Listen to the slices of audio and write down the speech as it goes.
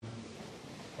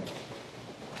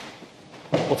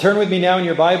Well, turn with me now in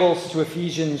your Bibles to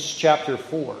Ephesians chapter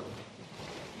 4.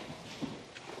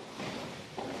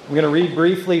 I'm going to read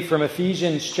briefly from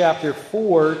Ephesians chapter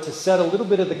 4 to set a little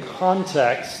bit of the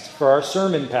context for our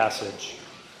sermon passage.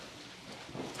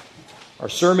 Our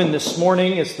sermon this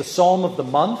morning is the Psalm of the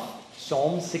month,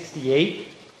 Psalm 68.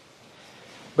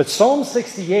 But Psalm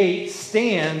 68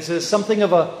 stands as something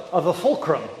of a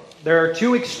fulcrum. There are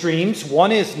two extremes.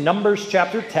 One is Numbers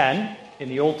chapter 10 in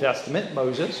the Old Testament,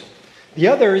 Moses. The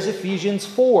other is Ephesians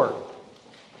 4.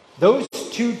 Those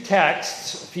two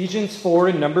texts, Ephesians 4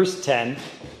 and Numbers 10,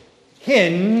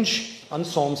 hinge on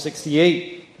Psalm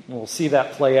 68. And we'll see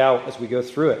that play out as we go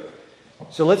through it.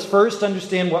 So let's first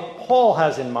understand what Paul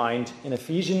has in mind in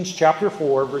Ephesians chapter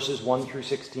 4, verses 1 through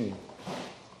 16.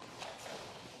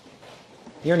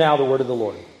 Hear now the word of the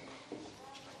Lord.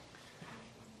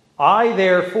 I,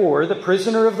 therefore, the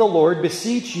prisoner of the Lord,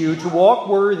 beseech you to walk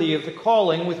worthy of the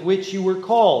calling with which you were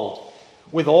called,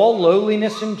 with all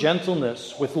lowliness and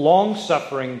gentleness, with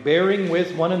long-suffering, bearing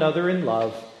with one another in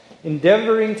love,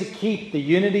 endeavoring to keep the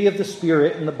unity of the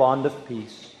Spirit in the bond of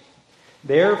peace.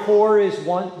 There is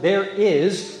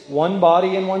one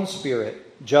body and one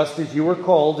Spirit, just as you were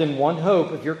called in one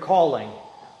hope of your calling,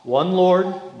 one Lord,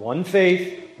 one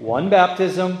faith, one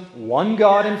baptism, one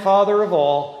God and Father of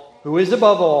all, who is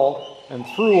above all, and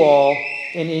through all,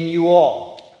 and in you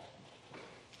all.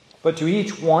 But to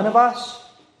each one of us,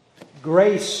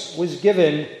 grace was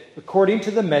given according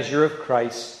to the measure of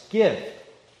Christ's gift.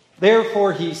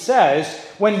 Therefore, he says,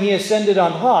 when he ascended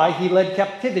on high, he led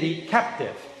captivity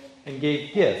captive and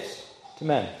gave gifts to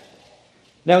men.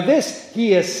 Now this,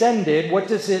 he ascended, what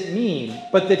does it mean?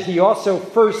 But that he also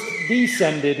first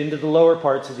descended into the lower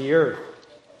parts of the earth.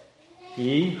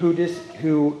 He who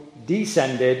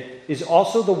descended is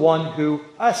also the one who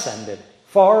ascended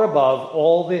far above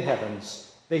all the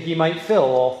heavens, that he might fill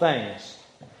all things.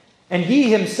 And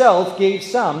he himself gave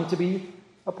some to be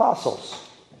apostles,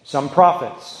 some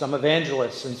prophets, some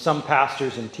evangelists, and some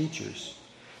pastors and teachers,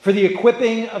 for the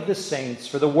equipping of the saints,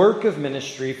 for the work of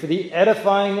ministry, for the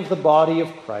edifying of the body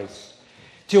of Christ,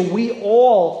 till we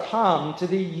all come to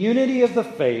the unity of the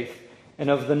faith and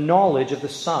of the knowledge of the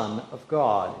Son of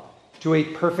God, to a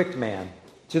perfect man,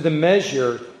 to the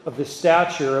measure of the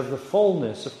stature of the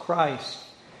fullness of Christ,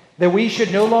 that we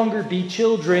should no longer be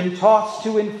children tossed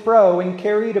to and fro and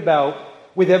carried about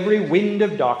with every wind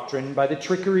of doctrine by the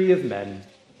trickery of men,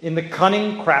 in the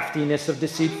cunning craftiness of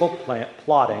deceitful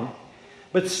plotting,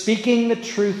 but speaking the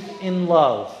truth in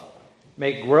love,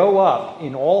 may grow up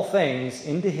in all things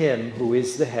into him who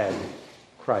is the head,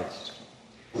 Christ,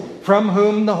 from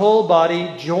whom the whole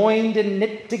body, joined and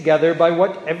knit together by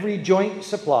what every joint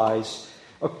supplies,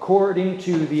 according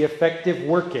to the effective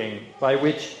working by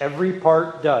which every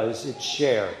part does its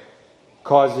share,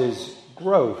 causes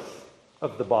growth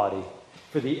of the body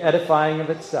for the edifying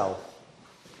of itself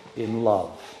in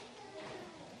love.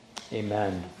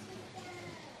 Amen.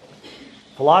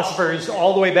 Philosophers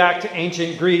all the way back to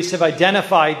ancient Greece have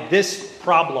identified this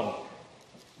problem,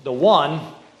 the one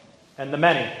and the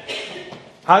many.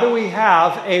 How do we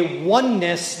have a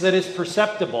oneness that is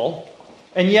perceptible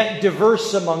and yet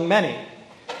diverse among many?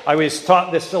 I was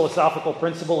taught this philosophical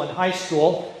principle in high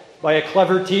school by a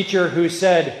clever teacher who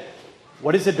said,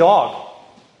 what is a dog?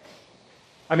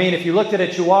 I mean, if you looked at a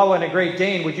Chihuahua and a Great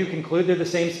Dane, would you conclude they're the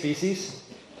same species?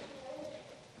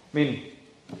 I mean,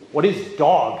 what is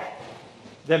dog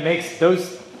that makes those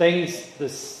things the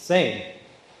same?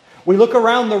 We look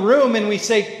around the room and we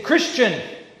say, Christian.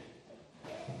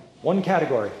 One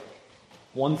category,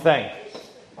 one thing.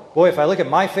 Boy, if I look at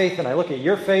my faith and I look at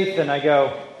your faith and I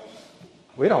go,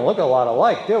 we don't look a lot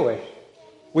alike, do we?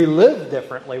 We live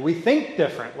differently. We think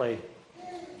differently.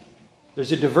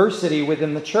 There's a diversity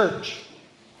within the church.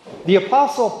 The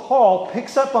Apostle Paul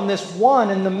picks up on this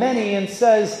one and the many and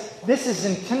says, this is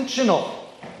intentional.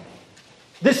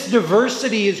 This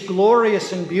diversity is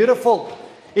glorious and beautiful.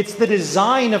 It's the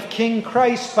design of King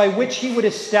Christ by which he would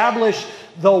establish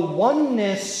the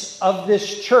oneness of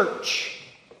this church.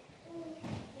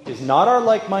 It is not our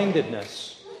like-mindedness.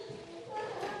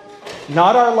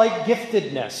 Not our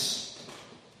like-giftedness.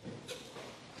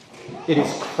 It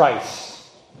is Christ.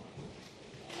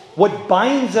 What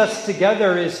binds us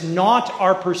together is not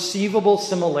our perceivable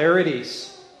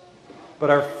similarities, but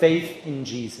our faith in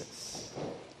Jesus.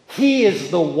 He is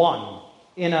the one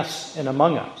in us and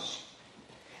among us.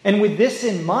 And with this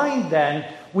in mind, then,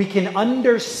 we can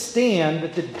understand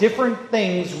that the different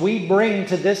things we bring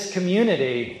to this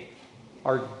community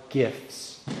are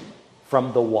gifts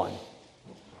from the one.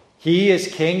 He, as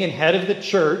King and head of the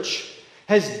church,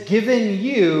 has given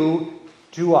you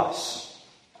to us.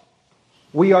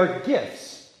 We are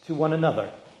gifts to one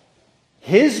another.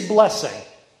 His blessing,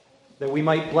 that we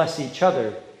might bless each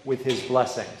other with his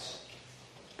blessings.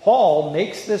 Paul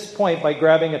makes this point by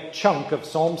grabbing a chunk of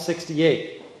Psalm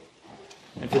 68.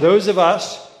 And for those of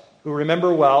us who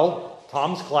remember well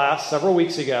Tom's class several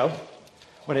weeks ago,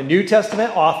 when a New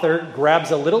Testament author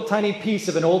grabs a little tiny piece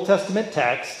of an Old Testament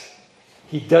text,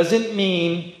 he doesn't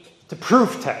mean to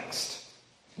proof text.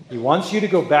 He wants you to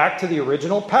go back to the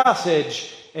original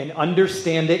passage and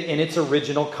understand it in its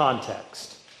original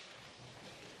context.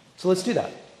 So let's do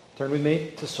that. Turn with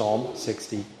me to Psalm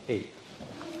 68.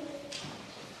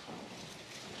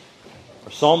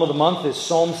 Our psalm of the month is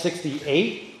Psalm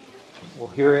 68. We'll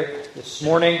hear it this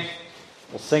morning.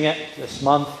 We'll sing it this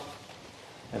month.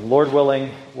 And Lord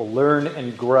willing, we'll learn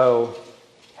and grow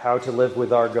how to live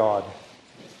with our God.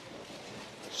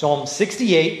 Psalm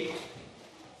 68.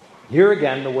 Hear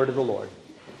again the word of the Lord.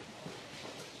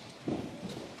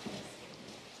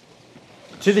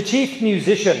 To the chief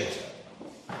musician,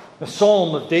 a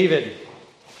psalm of David,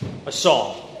 a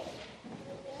psalm.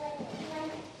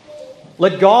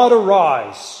 Let God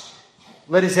arise.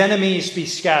 Let his enemies be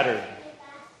scattered.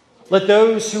 Let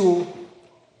those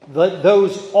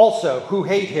also who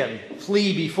hate him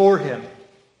flee before him.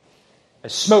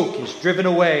 As smoke is driven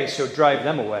away, so drive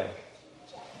them away.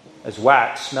 As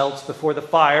wax melts before the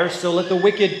fire, so let the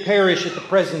wicked perish at the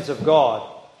presence of God.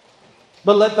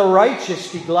 But let the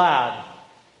righteous be glad.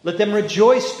 Let them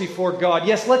rejoice before God.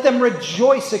 Yes, let them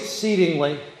rejoice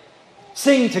exceedingly.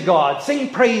 Sing to God. Sing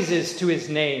praises to his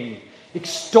name.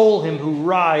 Extol him who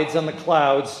rides on the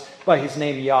clouds by his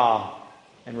name Yah,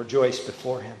 and rejoice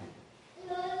before him.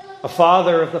 A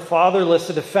father of the fatherless,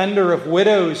 a defender of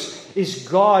widows, is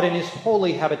God in his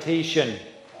holy habitation.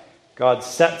 God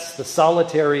sets the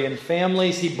solitary in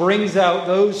families. He brings out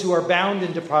those who are bound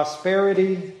into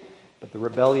prosperity, but the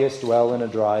rebellious dwell in a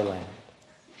dry land.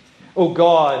 O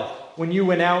God, when you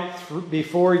went out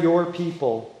before your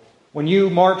people, when you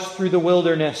marched through the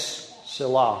wilderness,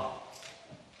 Selah.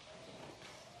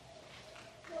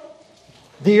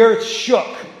 The earth shook.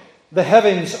 The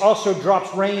heavens also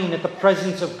dropped rain at the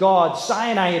presence of God.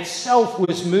 Sinai itself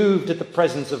was moved at the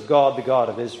presence of God, the God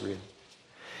of Israel.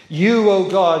 You, O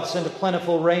God, sent a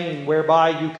plentiful rain,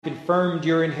 whereby you confirmed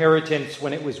your inheritance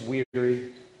when it was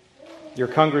weary. Your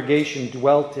congregation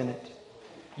dwelt in it.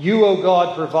 You, O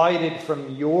God, provided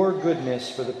from your goodness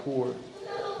for the poor.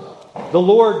 The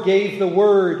Lord gave the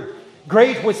word.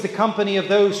 Great was the company of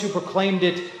those who proclaimed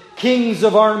it. Kings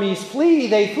of armies, flee,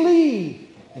 they flee.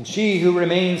 And she who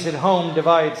remains at home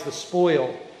divides the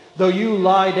spoil. Though you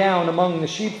lie down among the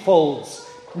sheepfolds,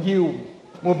 you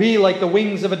will be like the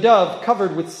wings of a dove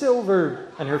covered with silver,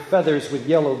 and her feathers with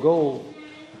yellow gold.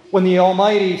 When the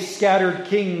Almighty scattered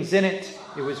kings in it,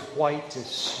 it was white as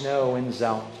snow in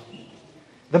Zion.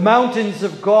 The mountains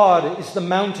of God is the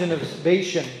mountain of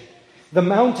Bashan. The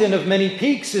mountain of many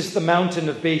peaks is the mountain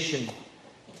of Bashan.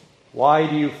 Why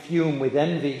do you fume with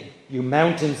envy, you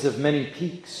mountains of many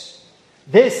peaks?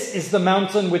 This is the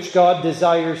mountain which God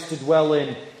desires to dwell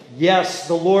in. Yes,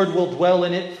 the Lord will dwell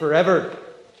in it forever.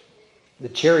 The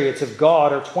chariots of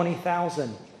God are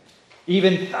 20,000,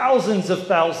 even thousands of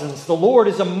thousands. The Lord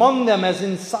is among them as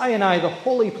in Sinai, the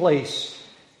holy place.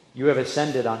 You have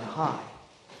ascended on high.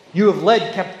 You have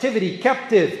led captivity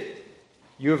captive.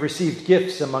 You have received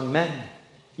gifts among men,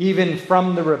 even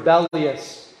from the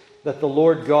rebellious, that the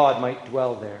Lord God might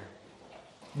dwell there.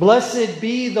 Blessed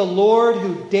be the Lord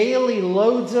who daily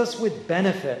loads us with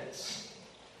benefits,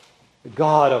 the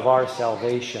God of our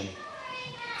salvation.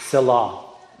 Selah.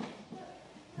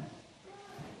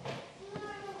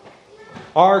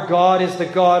 Our God is the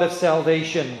God of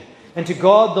salvation, and to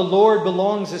God the Lord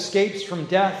belongs escapes from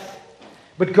death.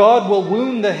 But God will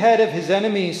wound the head of his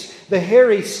enemies, the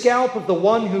hairy scalp of the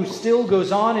one who still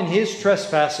goes on in his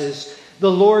trespasses. The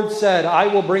Lord said, I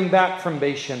will bring back from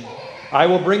Bashan. I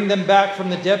will bring them back from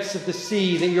the depths of the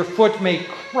sea, that your foot may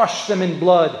crush them in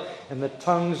blood, and the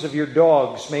tongues of your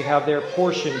dogs may have their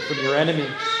portion from your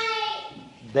enemies.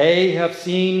 They have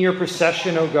seen your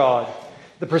procession, O God,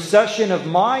 the procession of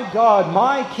my God,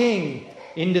 my King,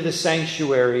 into the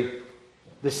sanctuary.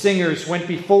 The singers went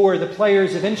before, the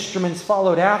players of instruments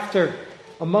followed after.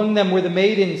 Among them were the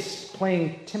maidens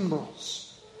playing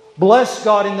timbrels. Bless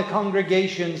God in the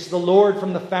congregations, the Lord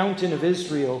from the fountain of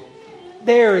Israel.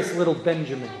 There is little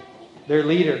Benjamin, their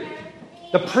leader.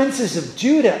 The princes of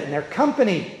Judah and their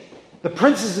company. The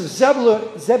princes of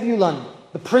Zebulun,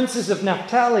 the princes of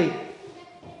Naphtali.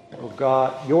 O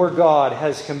God, your God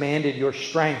has commanded your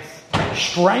strength.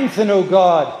 Strengthen, O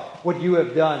God, what you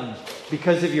have done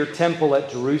because of your temple at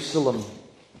Jerusalem.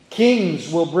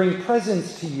 Kings will bring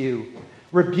presents to you.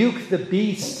 Rebuke the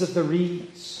beasts of the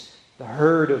reeds, the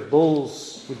herd of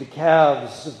bulls with the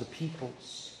calves of the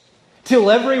peoples,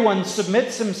 till everyone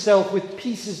submits himself with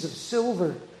pieces of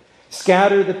silver.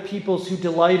 Scatter the peoples who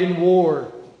delight in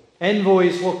war.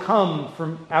 Envoys will come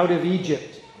from out of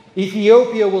Egypt.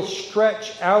 Ethiopia will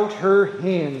stretch out her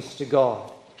hands to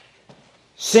God.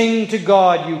 Sing to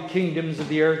God, you kingdoms of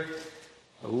the earth.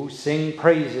 Oh, sing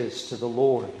praises to the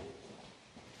Lord.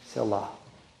 Selah.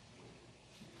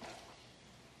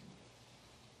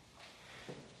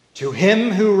 To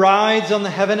him who rides on the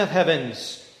heaven of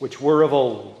heavens, which were of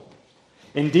old.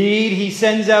 Indeed, he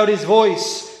sends out his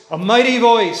voice, a mighty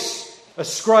voice.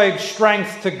 Ascribe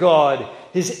strength to God.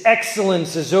 His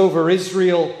excellence is over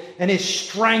Israel, and his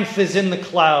strength is in the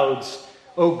clouds.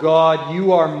 O God,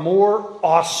 you are more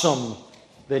awesome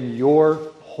than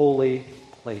your holy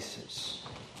places.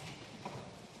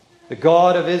 The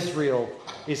God of Israel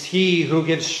is he who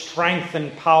gives strength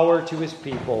and power to his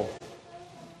people.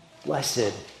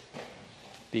 Blessed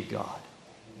be God.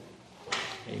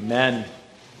 Amen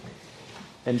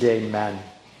and amen.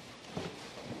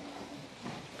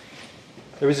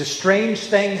 There was a strange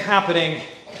thing happening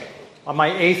on my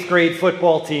 8th grade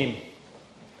football team.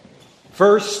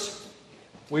 First,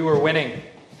 we were winning.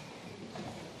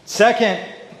 Second,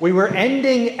 we were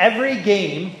ending every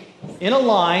game in a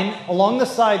line along the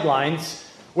sidelines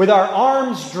with our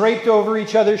arms draped over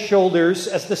each other's shoulders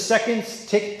as the seconds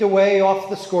ticked away off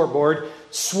the scoreboard,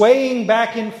 swaying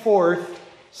back and forth,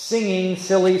 singing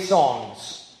silly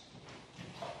songs.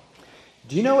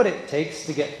 Do you know what it takes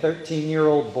to get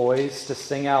 13-year-old boys to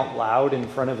sing out loud in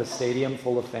front of a stadium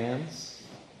full of fans?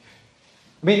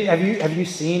 I mean, have you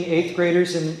seen 8th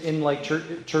graders in like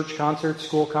church concerts,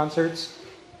 school concerts?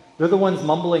 They're the ones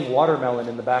mumbling Watermelon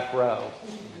in the back row.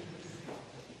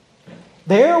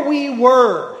 There we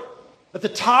were, at the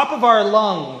top of our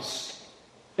lungs,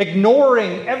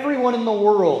 ignoring everyone in the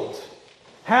world,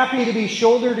 happy to be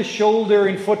shoulder to shoulder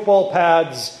in football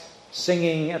pads,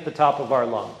 singing at the top of our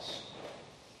lungs.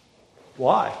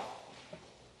 Why?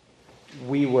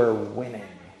 We were winning.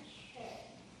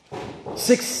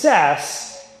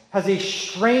 Success has a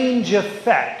strange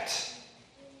effect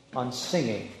on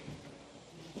singing.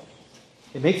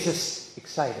 It makes us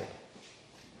excited.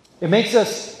 It makes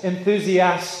us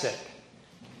enthusiastic.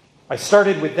 I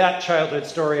started with that childhood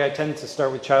story. I tend to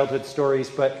start with childhood stories,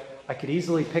 but I could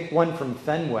easily pick one from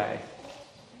Fenway.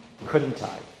 Couldn't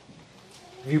I?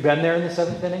 Have you been there in the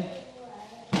 7th inning?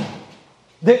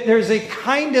 There's a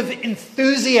kind of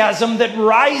enthusiasm that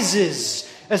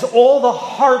rises as all the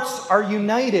hearts are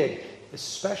united,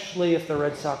 especially if the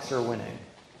Red Sox are winning.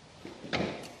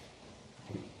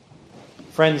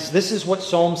 Friends, this is what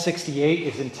Psalm 68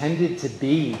 is intended to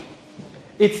be.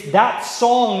 It's that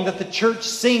song that the church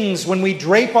sings when we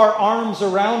drape our arms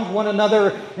around one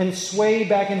another and sway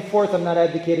back and forth. I'm not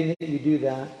advocating that you do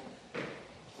that.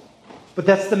 But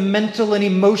that's the mental and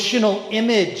emotional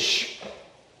image,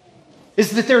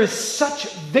 is that there is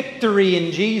such victory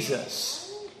in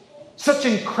Jesus, such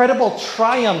incredible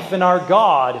triumph in our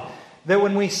God, that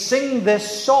when we sing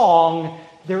this song,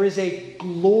 there is a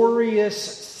glorious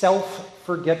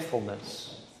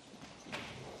self-forgetfulness,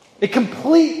 a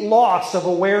complete loss of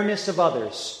awareness of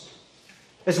others,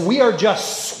 as we are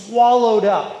just swallowed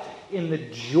up in the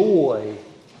joy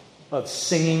of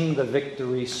singing the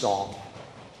victory song.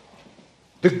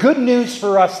 The good news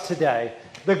for us today,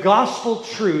 the gospel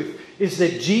truth, is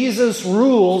that Jesus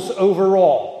rules over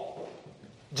all.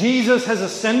 Jesus has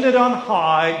ascended on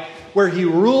high, where he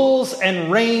rules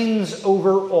and reigns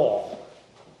over all.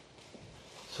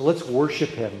 So let's worship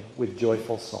him with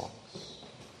joyful songs.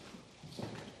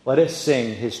 Let us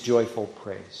sing his joyful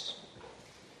praise.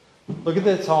 Look at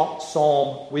the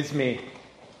psalm with me.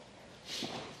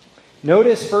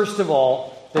 Notice, first of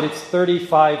all, that it's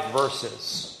 35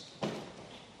 verses.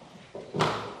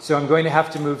 So I'm going to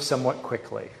have to move somewhat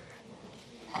quickly.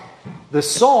 The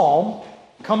psalm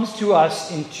comes to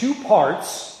us in 2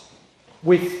 parts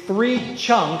with 3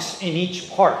 chunks in each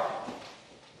part.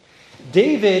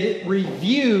 David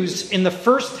reviews in the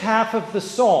first half of the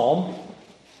psalm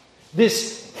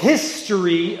this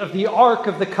history of the Ark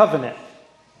of the Covenant.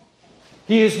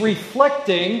 He is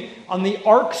reflecting on the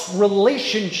Ark's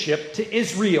relationship to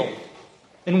Israel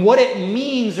and what it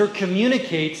means or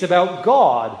communicates about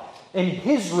God and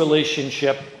his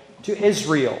relationship to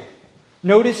Israel.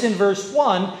 Notice in verse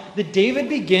 1 that David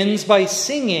begins by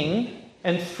singing,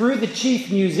 and through the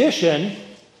chief musician,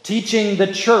 teaching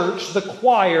the church, the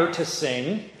choir, to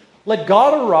sing, "Let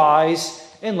God arise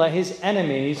and let his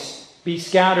enemies be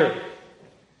scattered."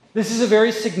 This is a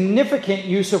very significant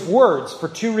use of words for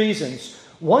 2 reasons.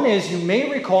 One is, you may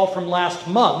recall from last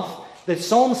month, that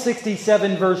Psalm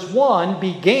 67 verse 1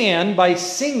 began by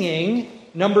singing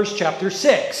Numbers chapter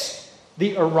 6,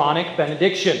 the Aaronic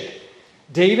benediction.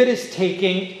 David is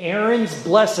taking Aaron's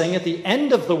blessing at the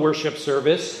end of the worship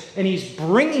service, and he's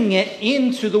bringing it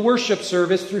into the worship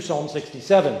service through Psalm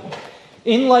 67.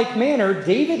 In like manner,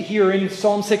 David here in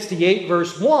Psalm 68,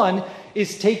 verse 1,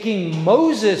 is taking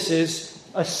Moses'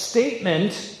 a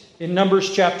statement in Numbers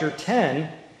chapter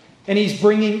 10, and he's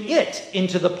bringing it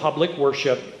into the public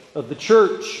worship of the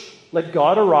church. Let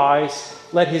God arise,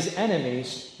 let his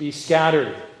enemies be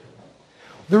scattered.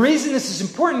 The reason this is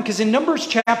important, because in Numbers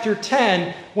chapter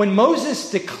 10, when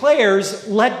Moses declares,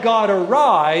 let God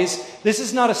arise, this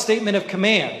is not a statement of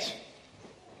command.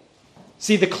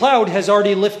 See, the cloud has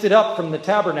already lifted up from the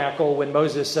tabernacle when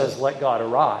Moses says, let God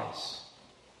arise.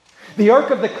 The Ark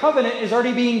of the Covenant is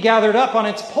already being gathered up on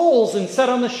its poles and set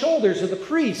on the shoulders of the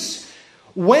priests.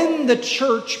 When the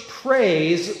church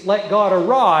prays, let God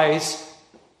arise,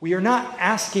 we are not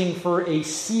asking for a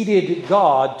seated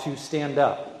God to stand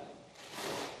up.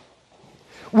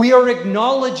 We are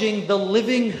acknowledging the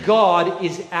living God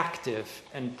is active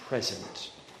and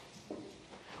present.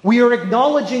 We are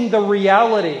acknowledging the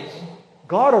reality.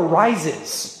 God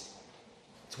arises.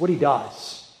 It's what he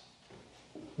does.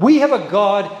 We have a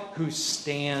God who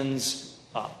stands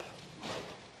up.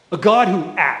 A God who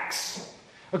acts.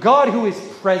 A God who is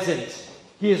present.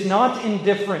 He is not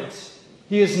indifferent.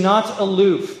 He is not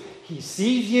aloof. He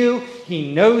sees you,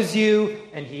 he knows you,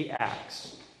 and he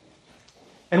acts.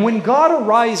 And when God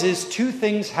arises, two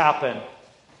things happen.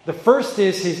 The first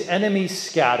is his enemies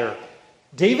scatter.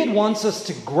 David wants us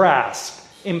to grasp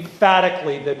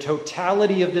emphatically the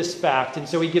totality of this fact, and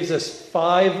so he gives us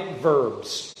 5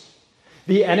 verbs.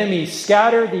 The enemies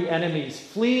scatter, the enemies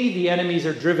flee, the enemies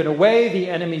are driven away, the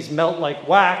enemies melt like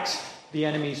wax, the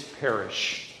enemies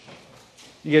perish.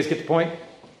 You guys get the point?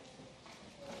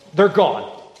 They're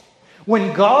gone.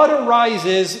 When God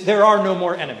arises, there are no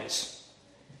more enemies.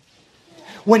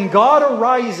 When God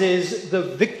arises, the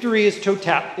victory is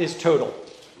total.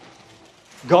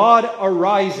 God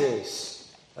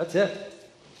arises. That's it.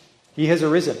 He has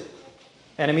arisen.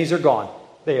 Enemies are gone.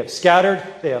 They have scattered,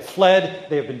 they have fled,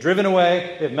 they have been driven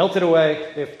away, they have melted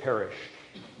away, they have perished.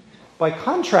 By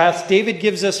contrast, David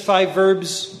gives us 5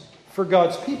 verbs for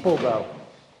God's people, though.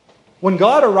 When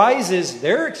God arises,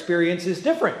 their experience is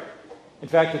different. In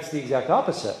fact, it's the exact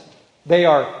opposite. They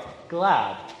are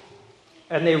glad.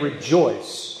 And they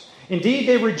rejoice. Indeed,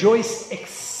 they rejoice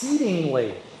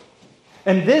exceedingly.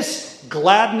 And this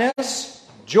gladness,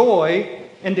 joy,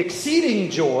 and exceeding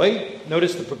joy,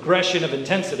 notice the progression of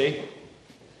intensity,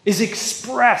 is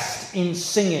expressed in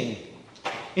singing.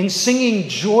 In singing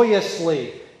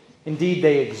joyously. Indeed,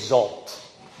 they exalt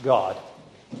God.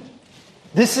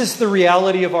 This is the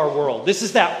reality of our world. This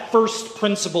is that first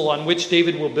principle on which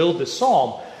David will build the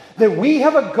psalm. That we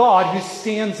have a God who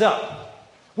stands up.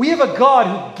 We have a God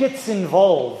who gets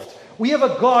involved. We have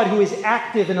a God who is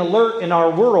active and alert in our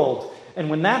world. And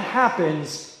when that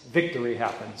happens, victory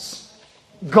happens.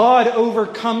 God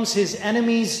overcomes his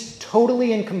enemies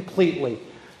totally and completely.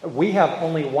 We have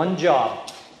only one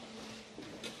job.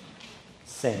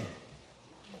 Sing.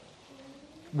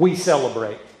 We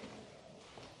celebrate.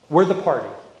 We're the party.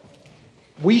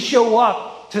 We show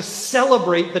up to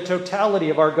celebrate the totality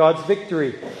of our God's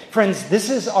victory. Friends, this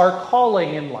is our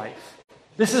calling in life.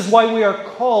 This is why we are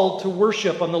called to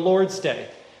worship on the Lord's Day.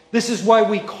 This is why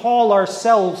we call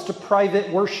ourselves to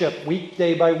private worship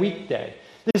weekday by weekday.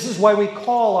 This is why we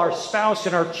call our spouse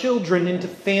and our children into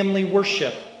family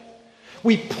worship.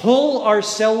 We pull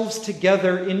ourselves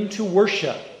together into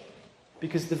worship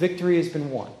because the victory has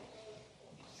been won.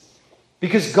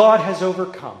 Because God has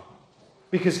overcome.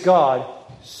 Because God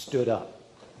stood up.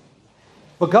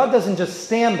 But God doesn't just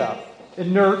stand up,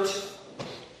 inert.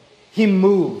 He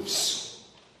moves.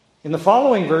 In the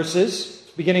following verses,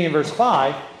 beginning in verse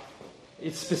 5,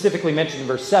 it's specifically mentioned in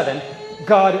verse 7,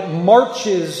 God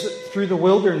marches through the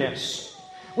wilderness.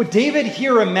 What David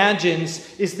here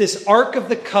imagines is this Ark of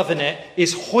the Covenant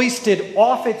is hoisted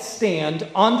off its stand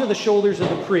onto the shoulders of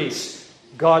the priests.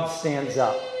 God stands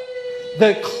up.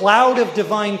 The cloud of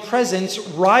divine presence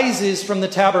rises from the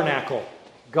tabernacle.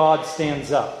 God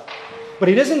stands up. But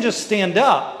he doesn't just stand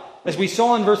up. As we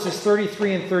saw in verses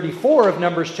 33 and 34 of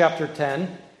Numbers chapter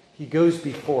 10, he goes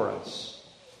before us.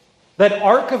 That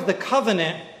Ark of the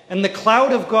Covenant and the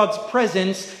cloud of God's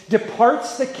presence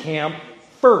departs the camp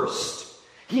first.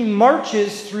 He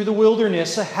marches through the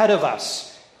wilderness ahead of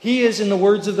us. He is, in the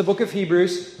words of the book of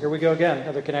Hebrews, here we go again,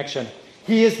 another connection.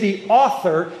 He is the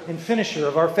author and finisher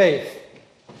of our faith.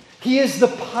 He is the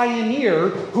pioneer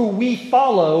who we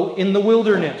follow in the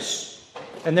wilderness.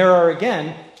 And there are,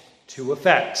 again, 2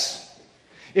 effects.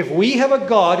 If we have a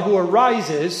God who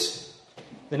arises,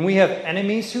 then we have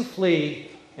enemies who flee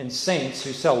and saints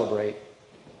who celebrate.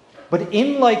 But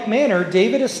in like manner,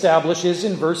 David establishes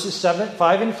in verses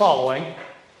 5 and following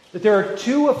that there are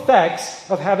two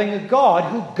effects of having a God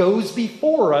who goes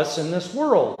before us in this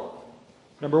world.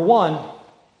 Number one,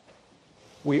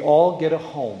 we all get a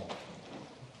home.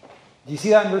 Do you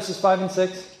see that in verses 5 and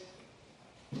 6?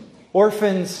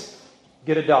 Orphans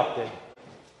get adopted.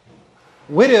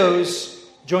 Widows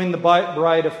join the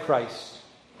bride of Christ.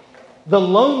 The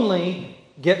lonely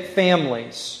get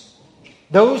families.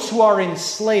 Those who are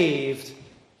enslaved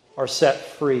are set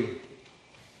free.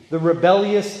 The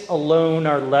rebellious alone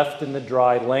are left in the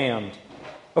dry land.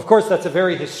 Of course, that's a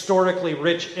very historically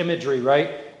rich imagery,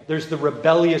 right? There's the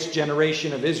rebellious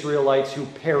generation of Israelites who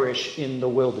perish in the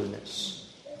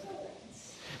wilderness.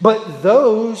 But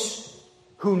those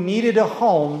who needed a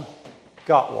home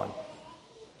got one.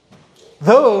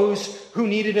 Those who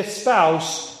needed a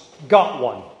spouse got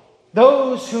one.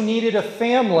 Those who needed a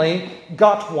family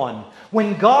got one.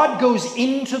 When God goes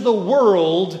into the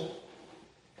world,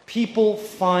 people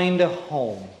find a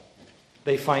home.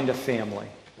 They find a family.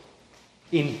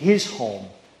 In His home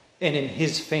and in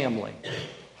His family.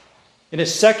 In a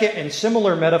second and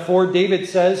similar metaphor, David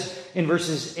says in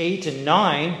verses 8 and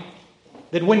 9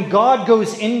 that when God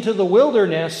goes into the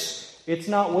wilderness, it's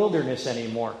not wilderness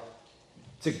anymore.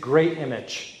 It's a great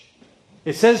image.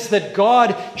 It says that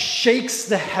God shakes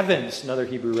the heavens. Another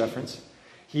Hebrews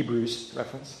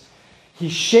reference. He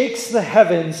shakes the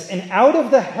heavens, and out of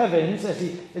the heavens, as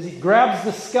he grabs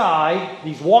the sky,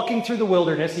 he's walking through the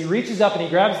wilderness, he reaches up and he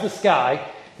grabs the sky,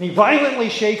 and he violently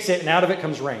shakes it, and out of it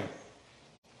comes rain.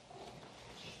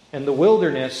 And the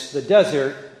wilderness, the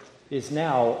desert, is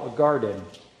now a garden.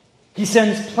 He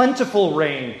sends plentiful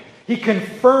rain. He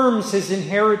confirms His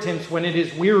inheritance when it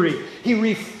is weary. He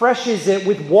refreshes it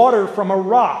with water from a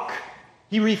rock.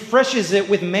 He refreshes it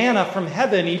with manna from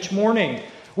heaven each morning,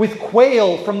 with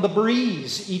quail from the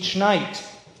breeze each night.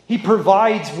 He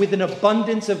provides with an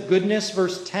abundance of goodness,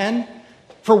 verse 10,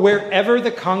 for wherever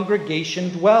the congregation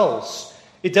dwells.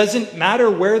 It doesn't matter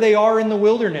where they are in the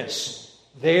wilderness.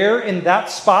 There, in that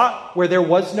spot where there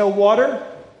was no water,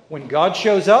 when God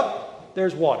shows up,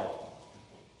 there's water.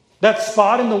 That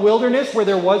spot in the wilderness where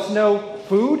there was no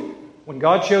food, when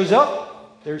God shows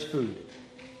up, there's food.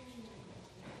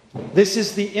 This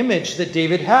is the image that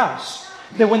David has.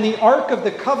 That when the Ark of the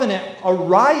Covenant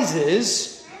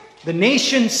arises, the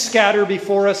nations scatter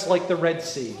before us like the Red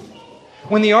Sea.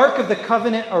 When the Ark of the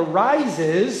Covenant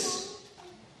arises,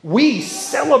 we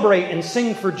celebrate and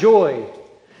sing for joy.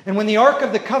 And when the Ark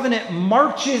of the Covenant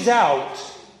marches out,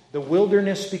 the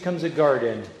wilderness becomes a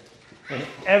garden. And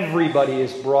everybody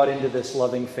is brought into this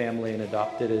loving family and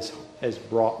adopted as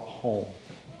brought home.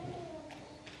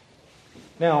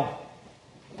 Now,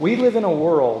 we live in a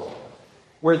world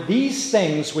where these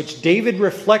things which David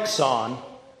reflects on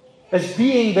as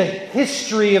being the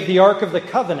history of the Ark of the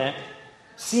Covenant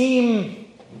seem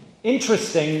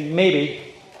interesting, maybe.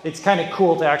 It's kind of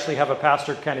cool to actually have a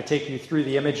pastor kind of take you through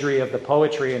the imagery of the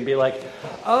poetry and be like,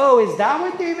 oh, is that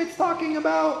what David's talking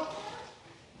about?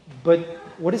 But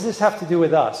what does this have to do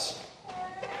with us?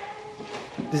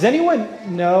 Does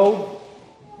anyone know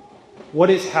what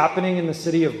is happening in the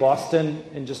city of Boston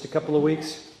in just a couple of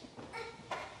weeks?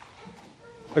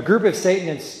 A group of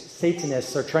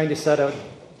Satanists are trying to set a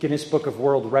Guinness Book of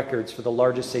World Records for the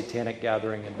largest satanic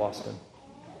gathering in Boston.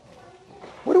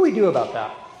 What do we do about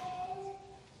that?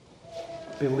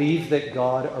 Believe that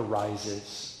God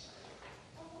arises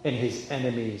and His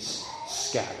enemies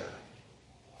scatter.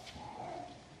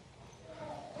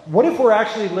 What if we're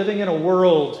actually living in a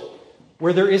world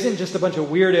where there isn't just a bunch of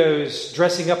weirdos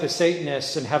dressing up as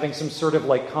Satanists and having some sort of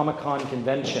like Comic-Con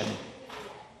convention?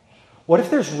 What if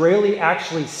there's really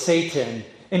actually Satan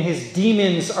and his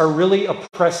demons are really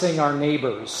oppressing our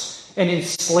neighbors and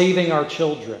enslaving our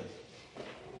children?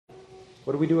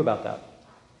 What do we do about that?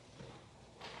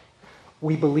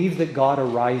 We believe that God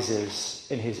arises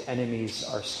and His enemies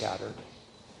are scattered.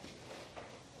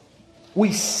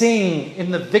 We sing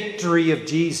in the victory of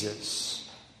Jesus.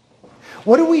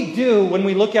 What do we do when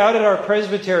we look out at our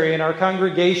presbytery and our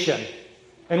congregation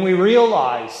and we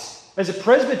realize, as a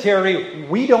presbytery,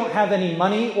 we don't have any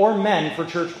money or men for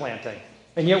church planting,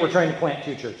 and yet we're trying to plant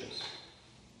 2 churches?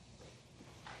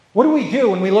 What do we do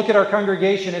when we look at our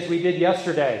congregation as we did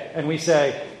yesterday and we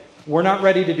say, we're not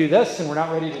ready to do this and we're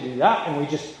not ready to do that,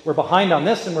 and we're behind on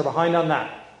this and we're behind on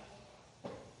that?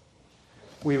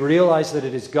 We realize that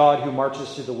it is God who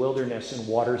marches through the wilderness and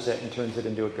waters it and turns it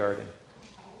into a garden.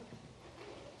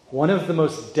 One of the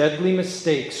most deadly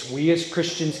mistakes we as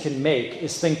Christians can make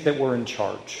is think that we're in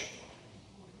charge.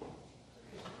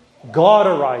 God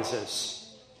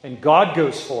arises and God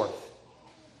goes forth,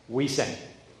 we sing.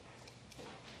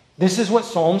 This is what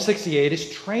Psalm 68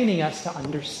 is training us to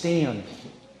understand.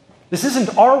 This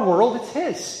isn't our world, it's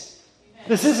His.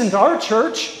 This isn't our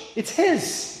church, it's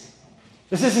His.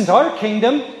 This isn't our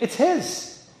kingdom, it's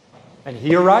His. And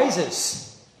He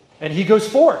arises, and He goes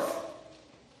forth.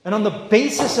 And on the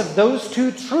basis of those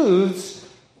two truths,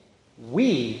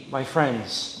 we, my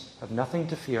friends, have nothing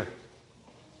to fear.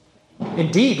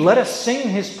 Indeed, let us sing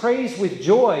His praise with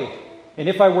joy. And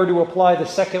if I were to apply the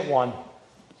second one,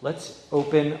 let's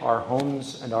open our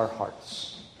homes and our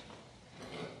hearts.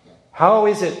 How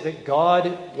is it that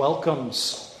God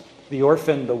welcomes the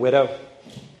orphan, the widow?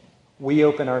 We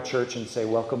open our church and say,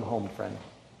 welcome home, friend.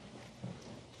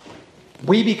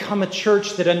 We become a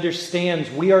church that understands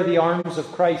we are the arms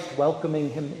of Christ welcoming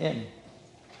Him in.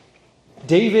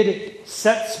 David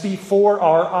sets before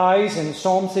our eyes in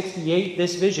Psalm 68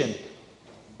 this vision,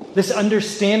 this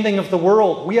understanding of the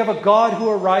world. We have a God who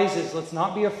arises. Let's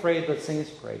not be afraid. Let's sing His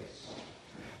praise.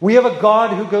 We have a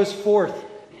God who goes forth.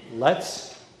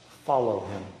 Let's follow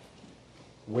Him.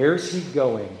 Where's He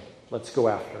going? Let's go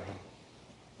after Him.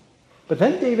 But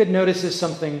then David notices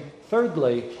something,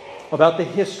 thirdly, about the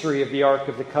history of the Ark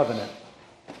of the Covenant.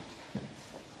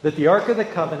 That the Ark of the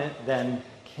Covenant then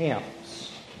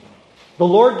camps. The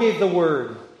Lord gave the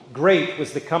word. Great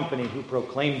was the company who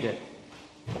proclaimed it.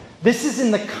 This is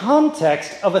in the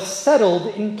context of a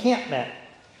settled encampment.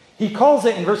 He calls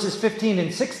it in verses 15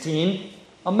 and 16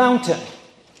 a mountain.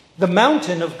 The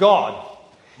mountain of God.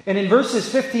 And in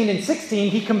verses 15 and 16,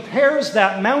 he compares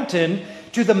that mountain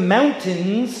to the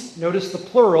mountains, notice the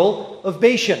plural, of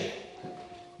Bashan.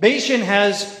 Bashan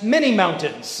has many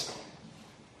mountains.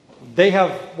 They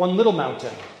have one little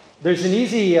mountain. There's an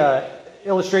easy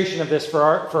illustration of this for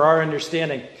our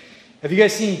understanding. Have you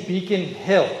guys seen Beacon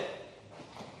Hill?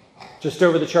 Just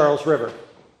over the Charles River.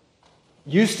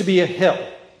 Used to be a hill.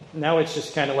 Now it's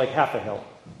just kind of like half a hill.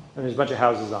 And there's a bunch of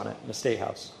houses on it, and a state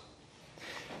house.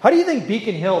 How do you think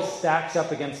Beacon Hill stacks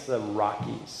up against the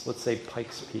Rockies? Let's say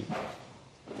Pikes Peak.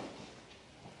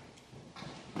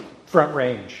 Front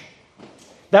Range.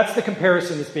 That's the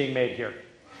comparison that's being made here.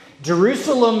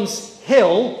 Jerusalem's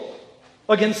hill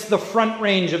against the Front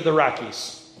Range of the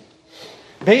Rockies.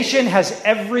 Bashan has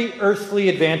every earthly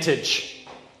advantage.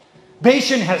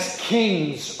 Bashan has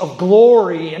kings of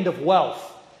glory and of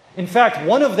wealth. In fact,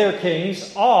 one of their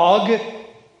kings, Og,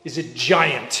 is a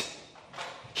giant.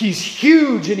 He's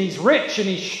huge and he's rich and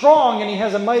he's strong and he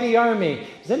has a mighty army.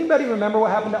 Does anybody remember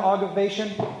what happened to Og of Bashan?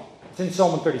 It's in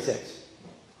Psalm 136.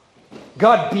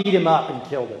 God beat him up and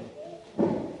killed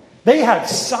him. They had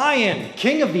Sihon,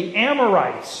 king of the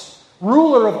Amorites,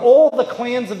 ruler of all the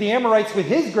clans of the Amorites with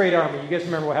his great army. You guys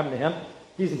remember what happened to him?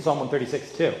 He's in Psalm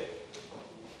 136 too.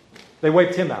 They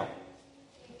wiped him out.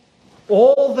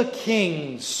 All the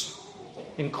kings,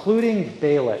 including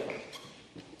Balak,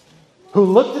 who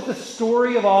looked at the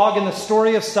story of Og and the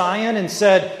story of Sihon and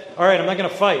said, all right, I'm not going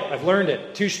to fight. I've learned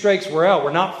it. 2 strikes, we're out.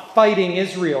 We're not fighting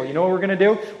Israel. You know what we're going to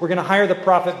do? We're going to hire the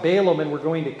prophet Balaam and we're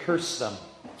going to curse them.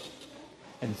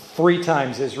 And 3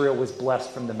 times Israel was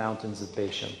blessed from the mountains of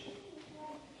Bashan.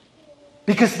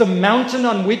 Because the mountain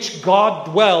on which God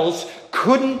dwells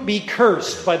couldn't be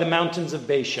cursed by the mountains of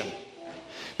Bashan.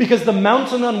 Because the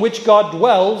mountain on which God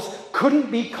dwells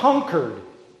couldn't be conquered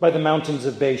by the mountains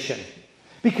of Bashan.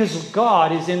 Because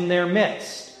God is in their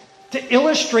midst. To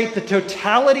illustrate the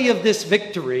totality of this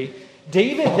victory,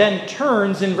 David then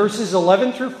turns in verses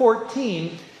 11 through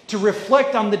 14 to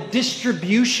reflect on the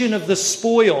distribution of the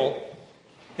spoil.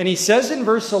 And he says in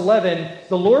verse 11,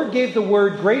 the Lord gave the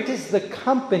word, great is the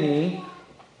company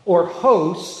or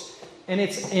host, and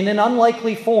it's in an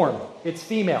unlikely form. It's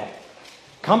female.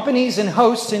 Companies and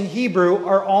hosts in Hebrew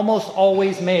are almost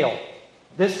always male.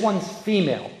 This one's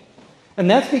female. And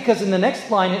that's because in the next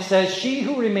line it says, she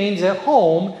who remains at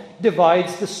home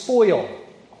divides the spoil.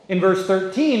 In verse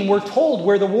 13, we're told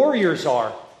where the warriors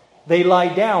are. They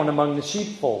lie down among the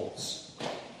sheepfolds.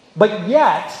 But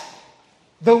yet,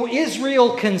 though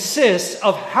Israel consists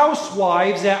of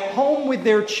housewives at home with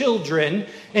their children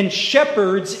and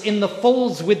shepherds in the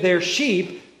folds with their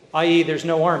sheep, i.e., there's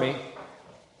no army,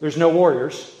 there's no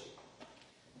warriors,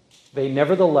 they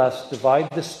nevertheless divide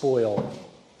the spoil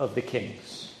of the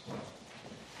kings.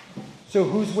 So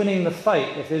who's winning the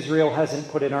fight if Israel hasn't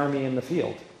put an army in the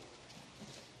field?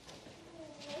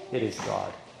 It is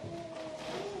God.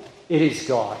 It is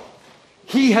God.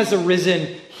 He has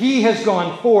arisen, He has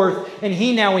gone forth, and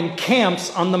He now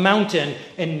encamps on the mountain,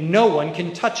 and no one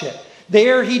can touch it.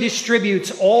 There He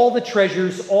distributes all the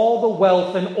treasures, all the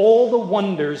wealth, and all the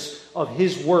wonders of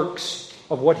His works,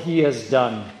 of what He has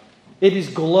done. It is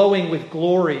glowing with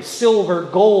glory, silver,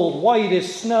 gold, white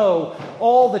as snow,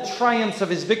 all the triumphs of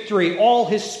his victory, all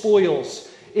his spoils.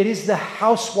 It is the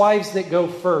housewives that go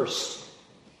first.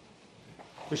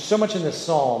 There's so much in this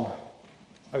psalm.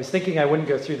 I was thinking I wouldn't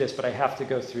go through this, but I have to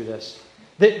go through this.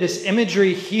 This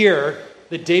imagery here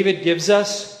that David gives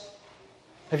us,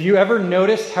 have you ever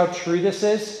noticed how true this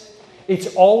is?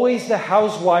 It's always the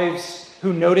housewives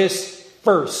who notice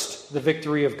first the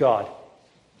victory of God.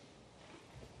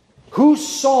 Whose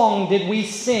song did we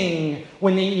sing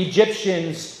when the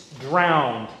Egyptians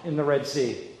drowned in the Red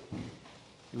Sea?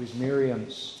 It was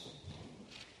Miriam's.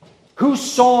 Whose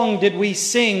song did we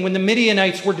sing when the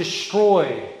Midianites were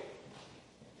destroyed?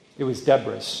 It was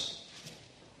Deborah's.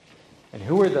 And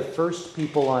who were the first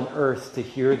people on earth to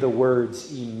hear the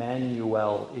words,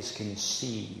 Emmanuel is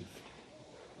conceived?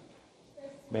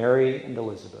 Mary and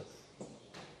Elizabeth.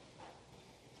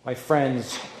 My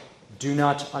friends, do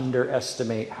not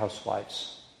underestimate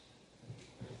housewives.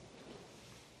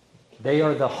 They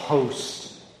are the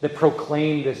hosts that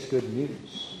proclaim this good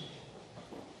news.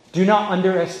 Do not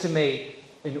underestimate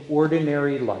an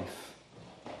ordinary life.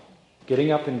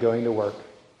 Getting up and going to work.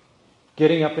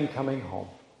 Getting up and coming home.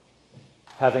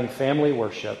 Having family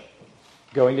worship.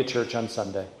 Going to church on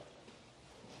Sunday.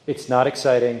 It's not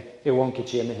exciting. It won't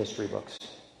get you in the history books.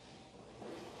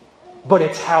 But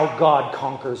it's how God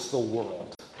conquers the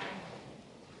world.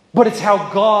 But it's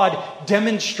how God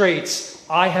demonstrates,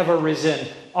 I have arisen,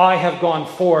 I have gone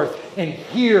forth, and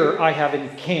here I have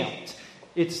encamped.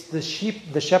 It's the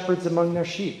sheep, the shepherds among their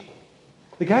sheep.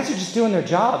 The guys are just doing their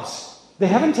jobs. They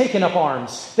haven't taken up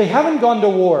arms. They haven't gone to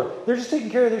war. They're just taking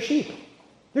care of their sheep.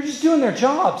 They're just doing their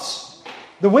jobs.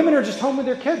 The women are just home with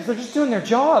their kids. They're just doing their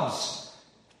jobs.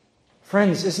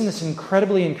 Friends, isn't this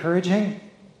incredibly encouraging?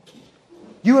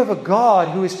 You have a God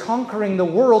who is conquering the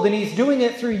world, and He's doing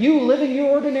it through you living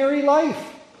your ordinary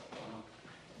life.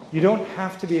 You don't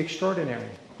have to be extraordinary.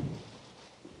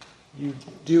 You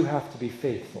do have to be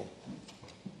faithful.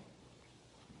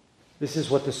 This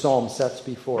is what the psalm sets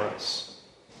before us.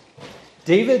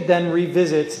 David then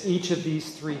revisits each of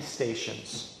these three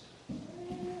stations.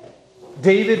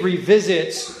 David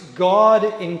revisits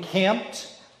God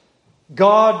encamped,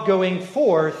 God going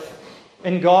forth,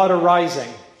 and God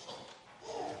arising.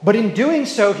 But in doing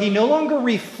so, he no longer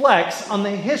reflects on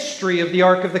the history of the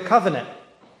Ark of the Covenant,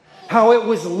 how it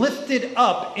was lifted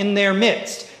up in their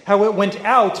midst, how it went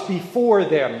out before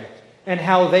them, and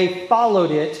how they followed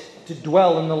it to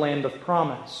dwell in the land of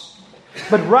promise.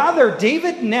 But rather,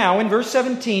 David now, in verse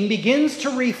 17, begins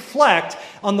to reflect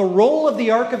on the role of the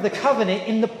Ark of the Covenant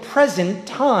in the present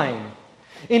time.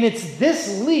 And it's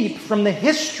this leap from the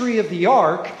history of the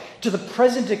Ark to the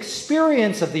present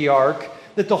experience of the Ark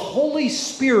that the Holy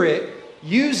Spirit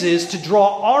uses to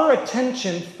draw our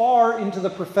attention far into the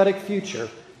prophetic future,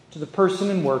 to the person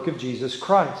and work of Jesus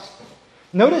Christ.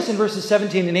 Notice in verses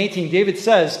 17 and 18, David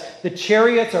says, the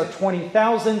chariots are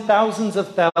 20,000, thousands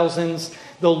of thousands.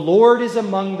 The Lord is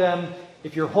among them.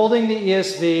 If you're holding the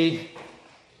ESV,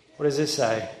 what does it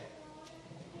say?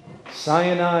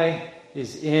 Sinai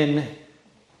is in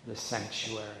the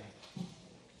sanctuary.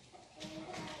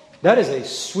 That is a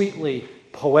sweetly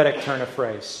poetic turn of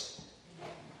phrase.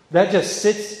 That just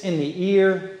sits in the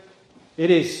ear. It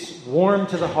is warm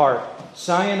to the heart.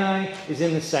 Sinai is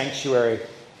in the sanctuary.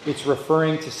 It's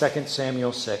referring to 2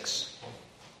 Samuel 6,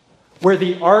 where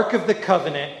the Ark of the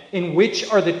Covenant, in which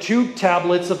are the two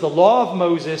tablets of the law of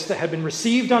Moses that had been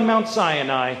received on Mount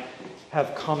Sinai,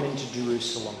 have come into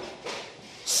Jerusalem.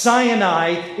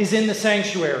 Sinai is in the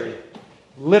sanctuary,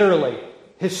 literally,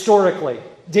 historically.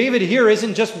 David here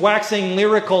isn't just waxing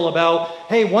lyrical about,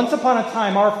 hey, once upon a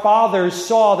time our fathers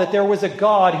saw that there was a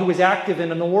God who was active in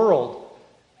the world.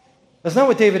 That's not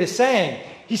what David is saying.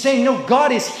 He's saying, no,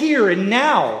 God is here and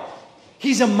now.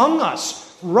 He's among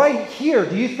us right here.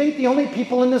 Do you think the only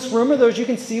people in this room are those you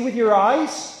can see with your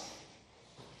eyes?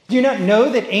 Do you not know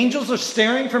that angels are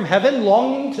staring from heaven,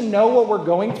 longing to know what we're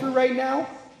going through right now?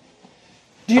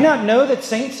 Do you not know that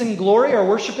saints in glory are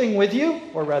worshiping with you?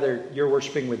 Or rather, you're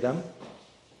worshiping with them.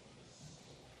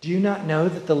 Do you not know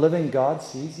that the living God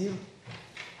sees you,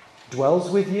 dwells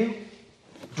with you,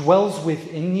 dwells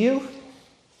within you?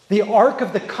 The Ark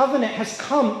of the Covenant has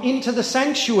come into the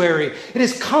sanctuary. It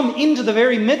has come into the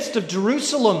very midst of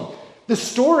Jerusalem. The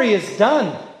story is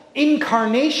done.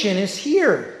 Incarnation is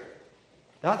here.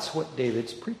 That's what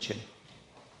David's preaching.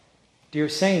 Dear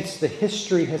saints, the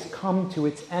history has come to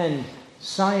its end.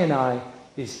 Sinai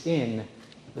is in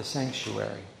the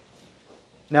sanctuary.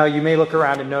 Now, you may look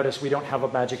around and notice we don't have a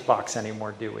magic box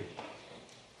anymore, do we?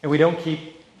 And we don't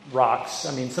keep rocks.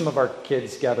 I mean, some of our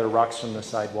kids gather rocks from the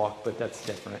sidewalk, but that's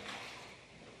different.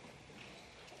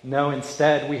 No,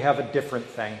 instead, we have a different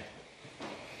thing.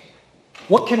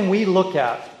 What can we look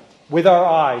at with our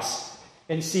eyes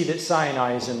and see that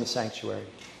Sinai is in the sanctuary?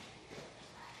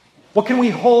 What can we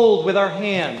hold with our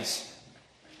hands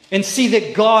and see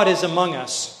that God is among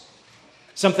us?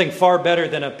 Something far better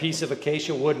than a piece of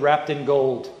acacia wood wrapped in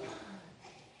gold.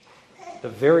 The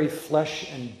very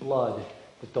flesh and blood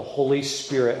that the Holy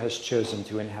Spirit has chosen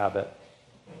to inhabit.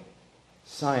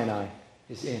 Sinai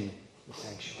is in the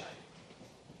sanctuary.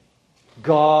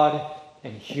 God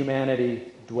and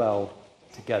humanity dwell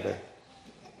together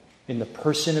in the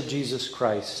person of Jesus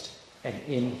Christ and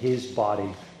in his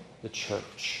body, the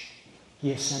church.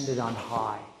 He ascended on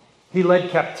high. He led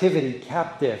captivity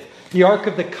captive. The Ark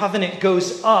of the Covenant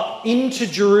goes up into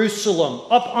Jerusalem,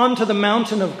 up onto the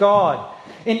mountain of God.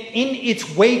 And in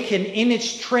its wake and in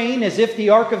its train, as if the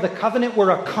Ark of the Covenant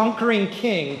were a conquering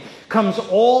king, comes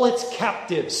all its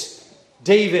captives.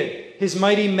 David, his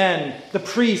mighty men, the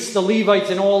priests, the Levites,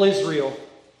 and all Israel.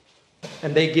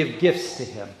 And they give gifts to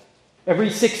him. Every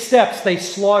 6 steps, they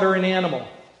slaughter an animal.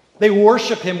 They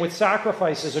worship him with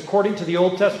sacrifices according to the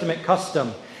Old Testament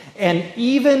custom. And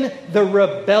even the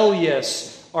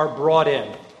rebellious are brought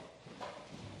in.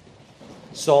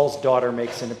 Saul's daughter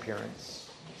makes an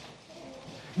appearance.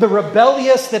 The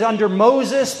rebellious that under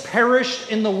Moses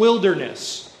perished in the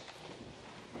wilderness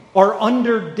are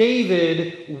under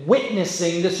David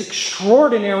witnessing this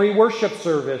extraordinary worship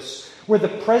service where the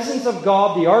presence of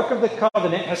God, the Ark of the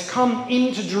Covenant, has come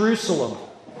into Jerusalem.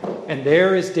 And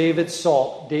there is David's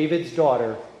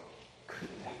daughter,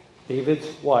 David's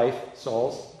wife,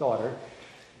 Saul's daughter,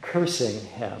 cursing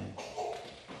him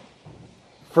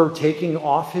for taking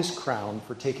off his crown,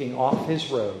 for taking off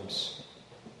his robes,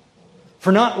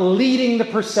 for not leading the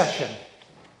procession.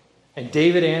 And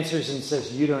David answers and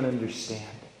says, "You don't understand.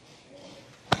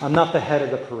 I'm not the head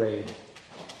of the parade.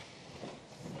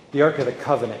 The Ark of the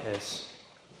Covenant is.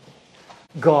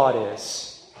 God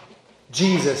is.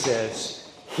 Jesus is.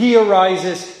 He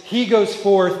arises. He goes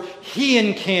forth. He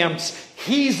encamps.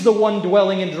 He's the one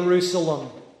dwelling in Jerusalem."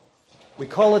 We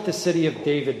call it the city of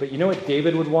David, but you know what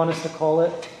David would want us to call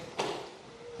it?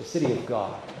 The city of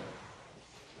God.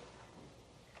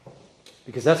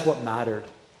 Because that's what mattered.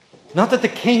 Not that the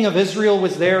king of Israel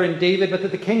was there in David, but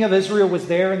that the king of Israel was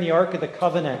there in the Ark of the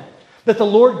Covenant. That the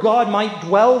Lord God might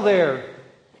dwell there.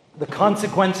 The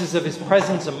consequences of his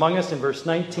presence among us in verse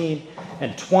 19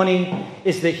 and 20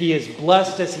 is that he is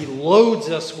blessed as he loads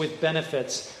us with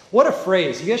benefits. What a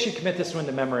phrase. You guys should commit this one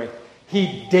to memory.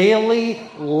 He daily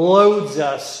loads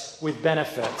us with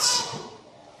benefits.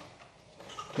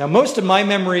 Now, most of my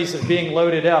memories of being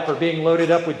loaded up are being loaded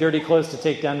up with dirty clothes to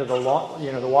take down to the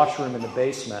washroom in the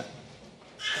basement.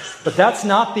 But that's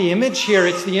not the image here.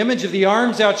 It's the image of the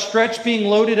arms outstretched being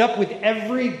loaded up with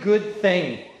every good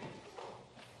thing.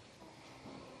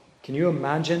 Can you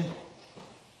imagine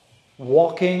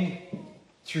walking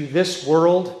through this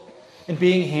world and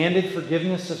being handed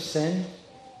forgiveness of sin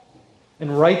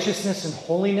and righteousness and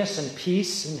holiness and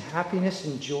peace and happiness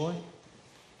and joy?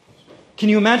 Can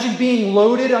you imagine being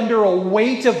loaded under a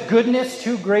weight of goodness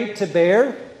too great to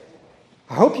bear?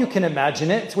 I hope you can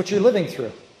imagine it. It's what you're living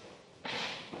through.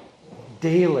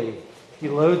 Daily, he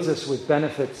loads us with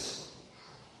benefits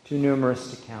too numerous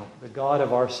to count. The God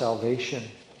of our salvation.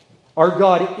 Our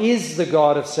God is the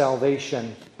God of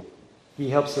salvation. He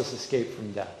helps us escape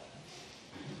from death.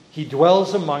 He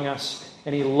dwells among us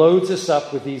and he loads us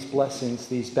up with these blessings,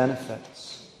 these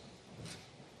benefits.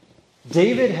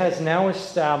 David has now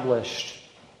established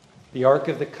the Ark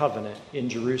of the Covenant in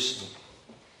Jerusalem.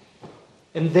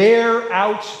 And there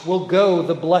out will go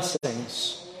the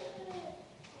blessings.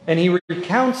 And he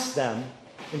recounts them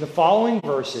in the following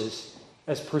verses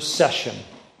as procession.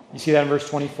 You see that in verse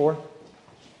 24?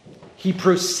 He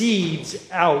proceeds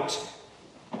out.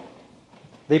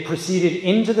 They proceeded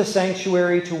into the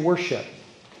sanctuary to worship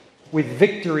with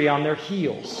victory on their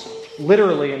heels.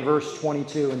 Literally in verse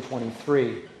 22 and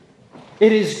 23.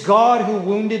 It is God who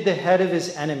wounded the head of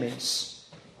his enemies.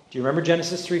 Do you remember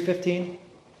Genesis 3:15?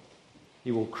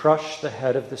 He will crush the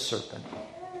head of the serpent,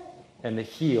 and the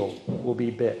heel will be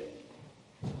bit.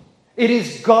 It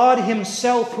is God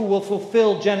himself who will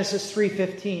fulfill Genesis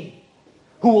 3:15.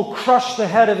 Who will crush the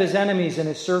head of his enemies and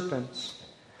his serpents.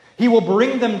 He will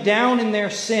bring them down in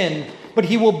their sin, but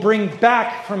he will bring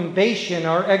back from Bashan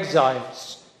our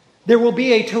exiles. There will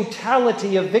be a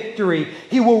totality of victory.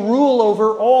 He will rule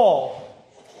over all.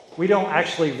 We don't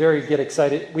actually get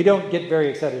very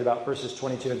excited about verses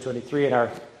 22 and 23 in our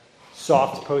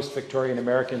soft post-Victorian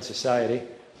American society.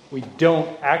 We don't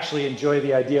actually enjoy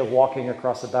the idea of walking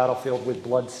across a battlefield with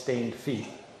blood-stained feet.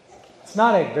 It's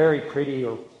not a very pretty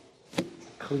or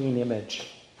clean image.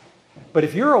 But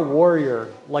if you're a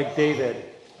warrior like David,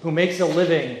 who makes a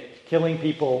living killing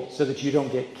people so that you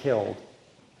don't get killed,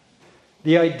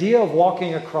 the idea of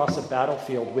walking across a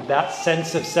battlefield with that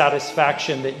sense of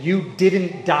satisfaction that you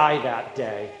didn't die that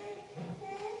day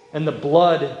and the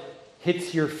blood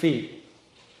hits your feet,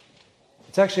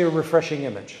 it's actually a refreshing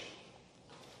image.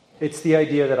 It's the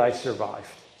idea that I survived.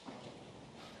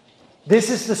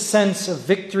 This is the sense of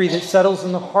victory that settles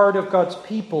in the heart of God's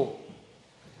people.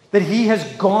 That He has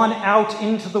gone out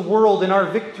into the world and our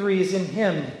victory is in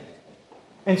Him.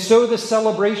 And so the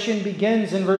celebration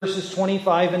begins in verses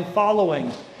 25 and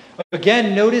following.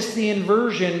 Again, notice the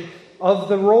inversion of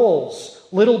the roles.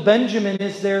 Little Benjamin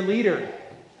is their leader.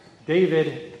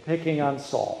 David picking on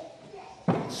Saul.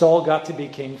 Saul got to be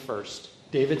king first.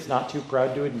 David's not too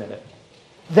proud to admit it.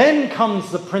 Then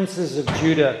comes the princes of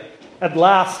Judah. At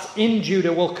last, in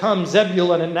Judah will come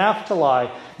Zebulun and Naphtali,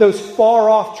 those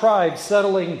far-off tribes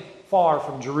settling far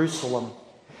from Jerusalem.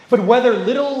 But whether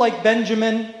little like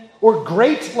Benjamin or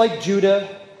great like Judah,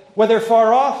 whether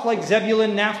far off like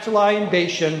Zebulun, Naphtali, and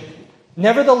Bashan,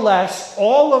 nevertheless,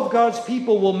 all of God's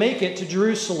people will make it to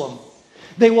Jerusalem.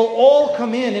 They will all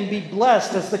come in and be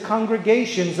blessed as the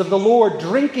congregations of the Lord,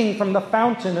 drinking from the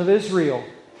fountain of Israel.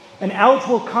 And out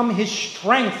will come His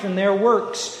strength in their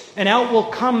works, and out will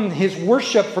come His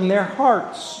worship from their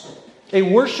hearts. A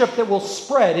worship that will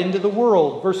spread into the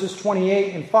world, verses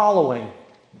 28 and following.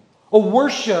 A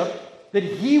worship that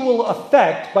He will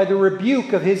affect by the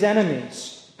rebuke of His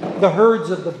enemies, the herds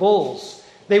of the bulls.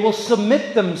 They will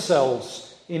submit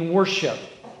themselves in worship,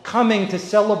 coming to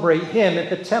celebrate Him at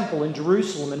the temple in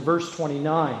Jerusalem in verse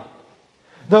 29.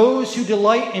 Those who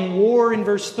delight in war in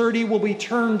verse 30 will be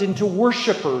turned into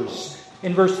worshipers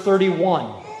in verse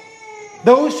 31.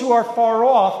 Those who are far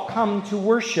off come to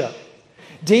worship.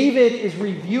 David is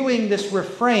reviewing this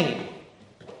refrain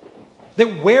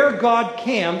that where God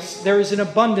camps, there is an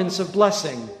abundance of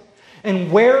blessing.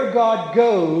 And where God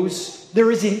goes,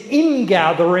 there is an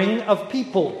ingathering of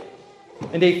people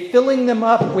and a filling them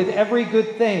up with every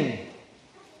good thing.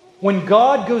 When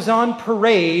God goes on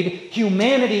parade,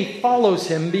 humanity follows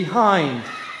Him behind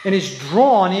and is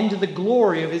drawn into the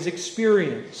glory of His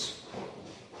experience.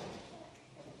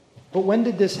 But when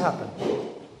did this happen?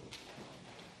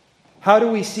 How do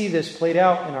we see this played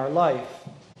out in our life?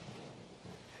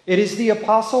 It is the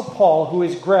Apostle Paul who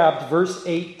has grabbed verse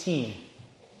 18.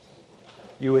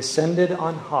 You ascended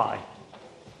on high,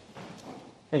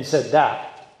 and said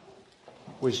that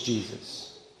was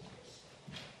Jesus.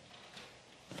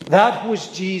 That was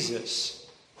Jesus,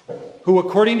 who,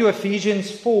 according to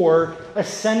Ephesians 4,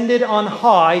 ascended on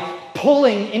high,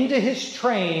 pulling into His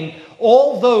train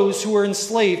all those who were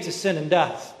enslaved to sin and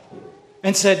death,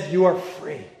 and said, you are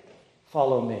free.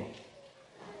 Follow me.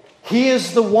 He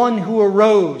is the one who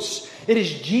arose. It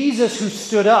is Jesus who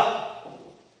stood up,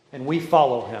 and we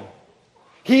follow Him.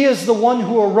 He is the one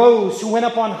who arose, who went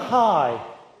up on high.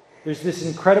 There's this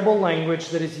incredible language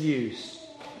that is used.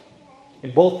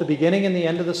 In both the beginning and the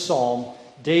end of the psalm,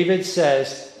 David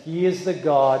says, He is the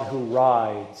God who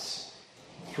rides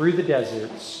through the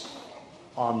deserts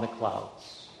on the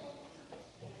clouds.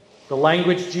 The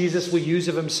language Jesus will use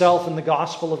of Himself in the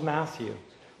Gospel of Matthew.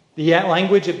 The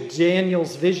language of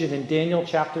Daniel's vision in Daniel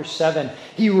chapter 7.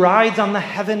 He rides on the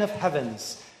heaven of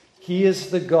heavens. He is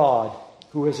the God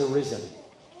who has arisen.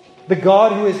 The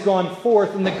God who has gone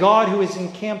forth and the God who is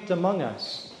encamped among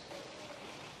us.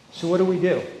 So what do we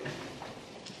do?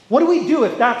 What do we do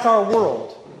if that's our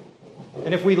world?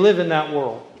 And if we live in that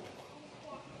world?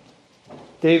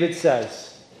 David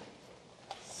says,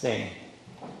 sing.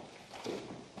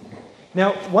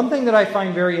 Now, one thing that I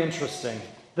find very interesting,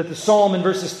 that the psalm in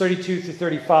verses 32 through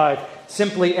 35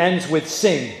 simply ends with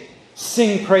sing.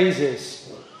 Sing praises.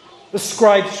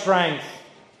 Ascribe strength.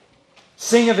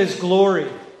 Sing of His glory.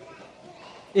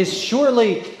 Is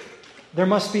surely, there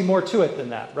must be more to it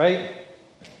than that, right?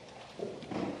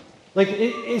 Like,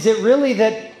 is it really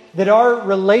that our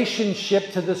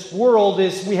relationship to this world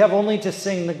is we have only to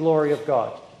sing the glory of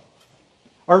God?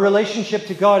 Our relationship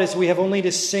to God is we have only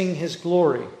to sing His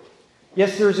glory.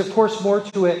 Yes, there is of course more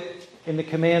to it in the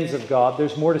commands of God.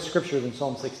 There's more to Scripture than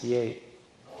Psalm 68.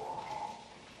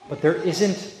 But there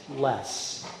isn't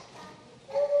less.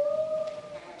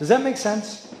 Does that make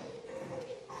sense?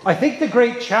 I think the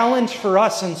great challenge for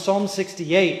us in Psalm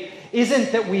 68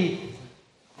 isn't that we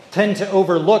tend to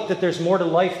overlook that there's more to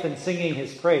life than singing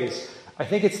His praise. I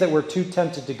think it's that we're too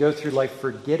tempted to go through life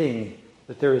forgetting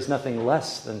that there is nothing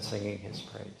less than singing His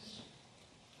praise.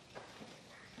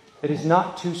 It is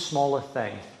not too small a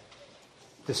thing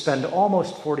to spend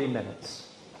almost 40 minutes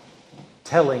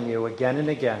telling you again and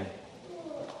again,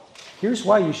 here's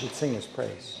why you should sing His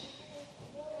praise.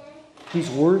 He's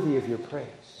worthy of your praise.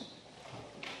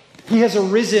 He has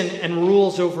arisen and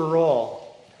rules over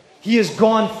all. He has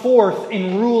gone forth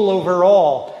in rule over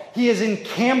all. He is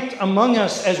encamped among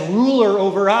us as ruler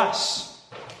over us.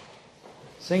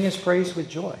 Sing his praise with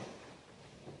joy.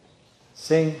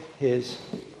 Sing his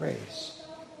praise.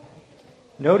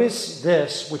 Notice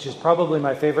this, which is probably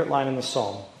my favorite line in the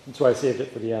psalm. That's why I saved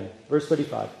it for the end. Verse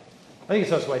 35. I think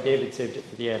that's why David saved it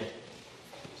for the end.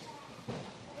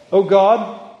 O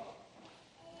God,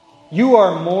 you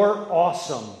are more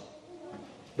awesome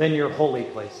than your holy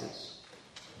places.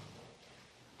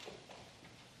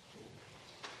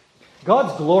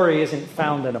 God's glory isn't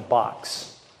found in a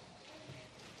box,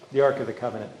 the Ark of the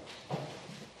Covenant.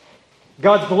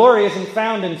 God's glory isn't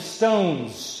found in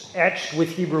stones etched with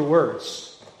Hebrew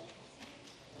words.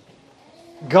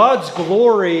 God's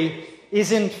glory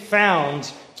isn't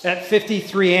found at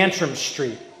 53 Antrim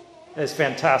Street, as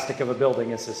fantastic of a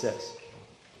building as this is.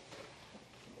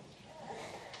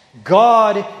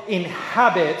 God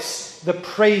inhabits the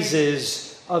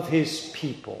praises of his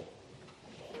people.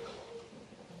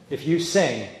 If you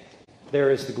sing, there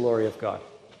is the glory of God.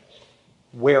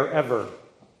 Wherever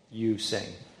you sing.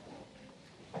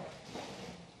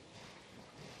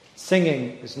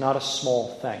 Singing is not a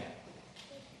small thing.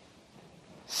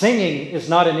 Singing is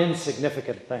not an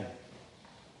insignificant thing.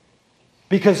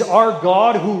 Because our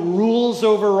God, who rules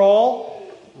over all,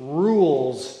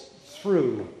 rules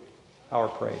through our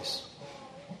praise.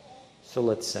 So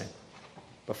let's sing.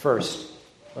 But first,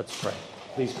 let's pray.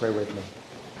 Please pray with me.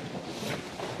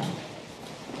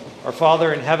 Our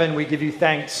Father in heaven, we give you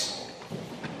thanks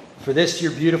for this,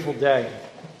 your beautiful day.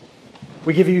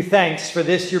 We give you thanks for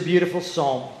this, your beautiful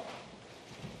psalm.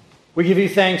 We give you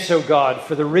thanks, O God,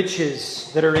 for the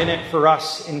riches that are in it for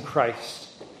us in Christ.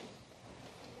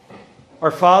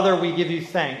 Our Father, we give you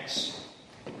thanks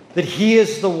that he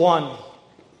is the one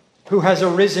who has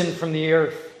arisen from the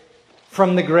earth,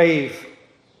 from the grave,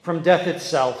 from death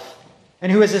itself,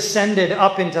 and who has ascended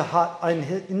up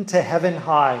into heaven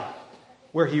high,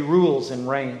 where he rules and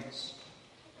reigns.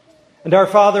 And our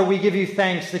Father, we give you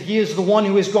thanks that he is the one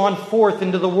who has gone forth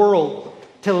into the world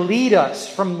to lead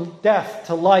us from death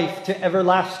to life to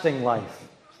everlasting life.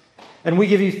 And we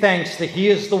give you thanks that he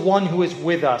is the one who is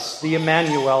with us, the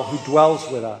Emmanuel who dwells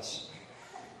with us.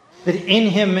 That in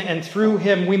him and through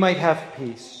him we might have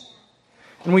peace.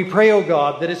 And we pray, O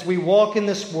God, that as we walk in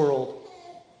this world,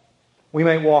 we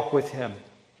might walk with him.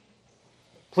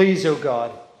 Please, O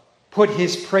God, put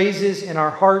his praises in our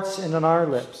hearts and on our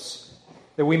lips,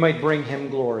 that we might bring him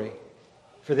glory.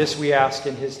 For this we ask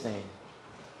in his name.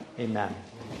 Amen.